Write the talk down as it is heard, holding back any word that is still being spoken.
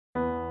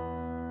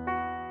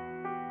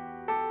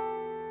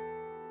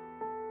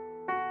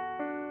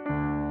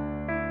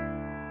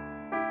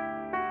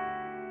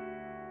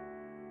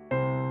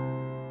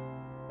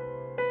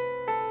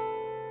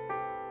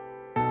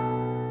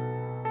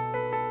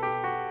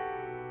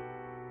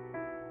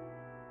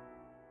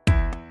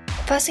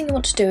first thing you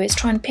want to do is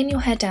try and pin your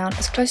hair down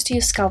as close to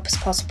your scalp as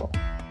possible.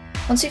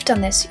 Once you've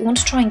done this, you want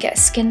to try and get a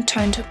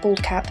skin-toned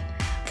bald cap.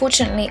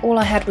 Fortunately, all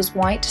I had was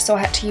white, so I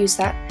had to use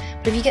that,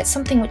 but if you get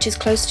something which is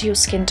close to your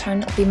skin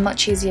tone, it'll be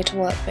much easier to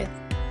work with.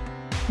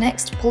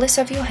 Next, pull this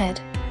over your head,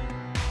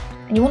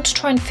 and you want to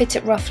try and fit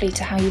it roughly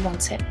to how you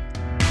want it.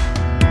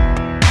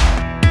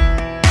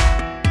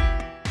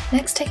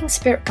 Next, taking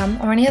spirit gum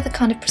or any other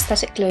kind of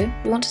prosthetic glue,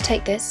 you want to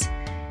take this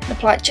and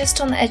apply it just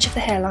on the edge of the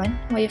hairline,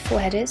 where your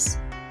forehead is,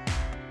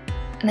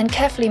 and then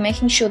carefully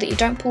making sure that you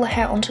don't pull the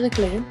hair onto the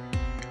glue,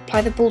 apply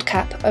the bald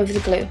cap over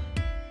the glue.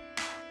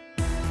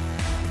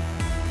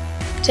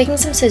 Taking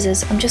some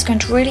scissors, I'm just going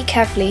to really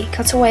carefully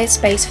cut away a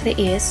space for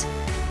the ears,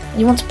 and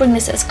you want to bring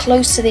this as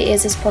close to the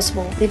ears as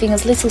possible, leaving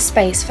as little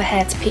space for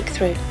hair to peek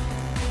through.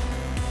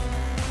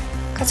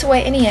 Cut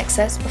away any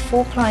excess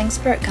before applying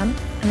spirit gum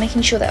and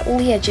making sure that all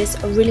the edges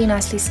are really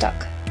nicely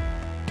stuck.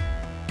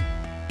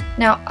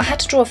 Now, I had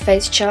to draw a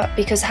face chart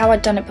because how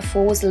I'd done it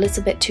before was a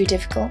little bit too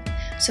difficult,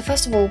 so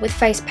first of all, with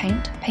face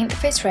paint, paint the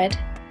face red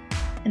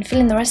and fill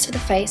in the rest of the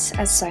face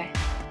as so.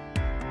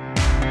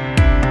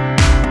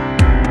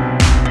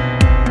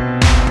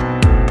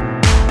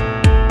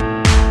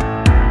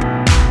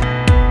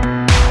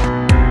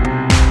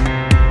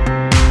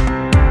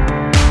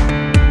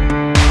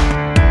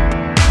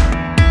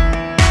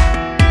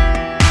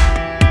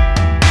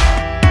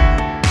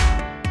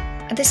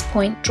 At this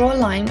point, draw a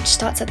line which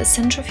starts at the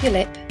centre of your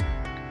lip,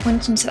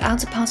 pointing to the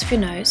outer part of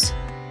your nose,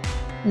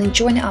 and then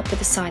join it up with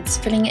the sides,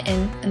 filling it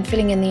in and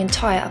filling in the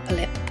entire upper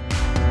lip.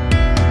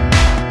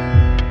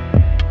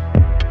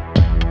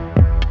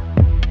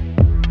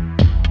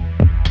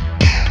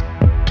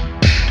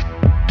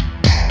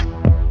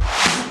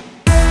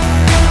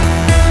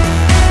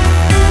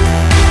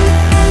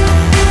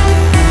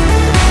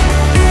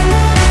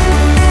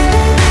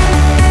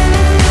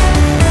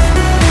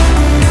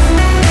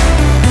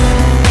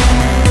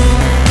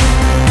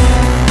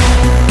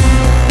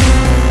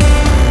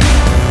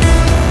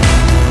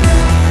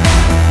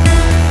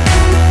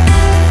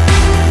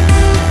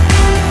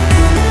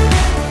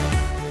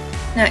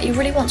 Now, you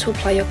really want to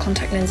apply your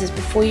contact lenses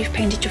before you've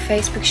painted your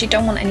face because you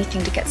don't want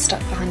anything to get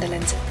stuck behind the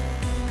lenses.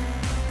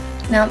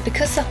 Now,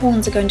 because the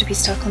horns are going to be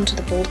stuck onto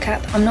the bald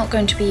cap, I'm not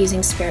going to be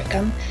using spirit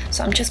gum,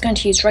 so I'm just going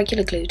to use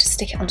regular glue to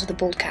stick it onto the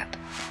bald cap.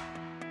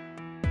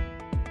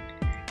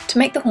 To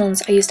make the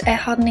horns, I used air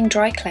hardening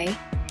dry clay,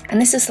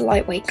 and this is the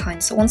lightweight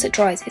kind, so once it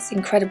dries it's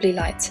incredibly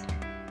light.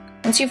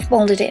 Once you've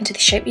molded it into the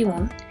shape you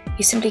want,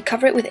 you simply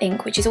cover it with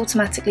ink, which is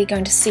automatically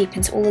going to seep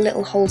into all the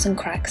little holes and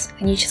cracks,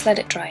 and you just let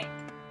it dry.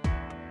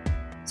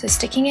 So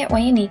sticking it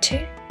where you need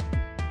to.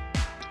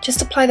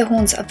 Just apply the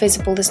horns that are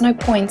visible, there's no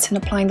point in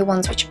applying the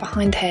ones which are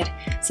behind the head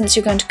since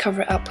you're going to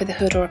cover it up with a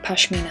hood or a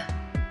pashmina.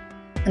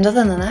 And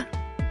other than that,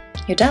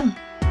 you're done.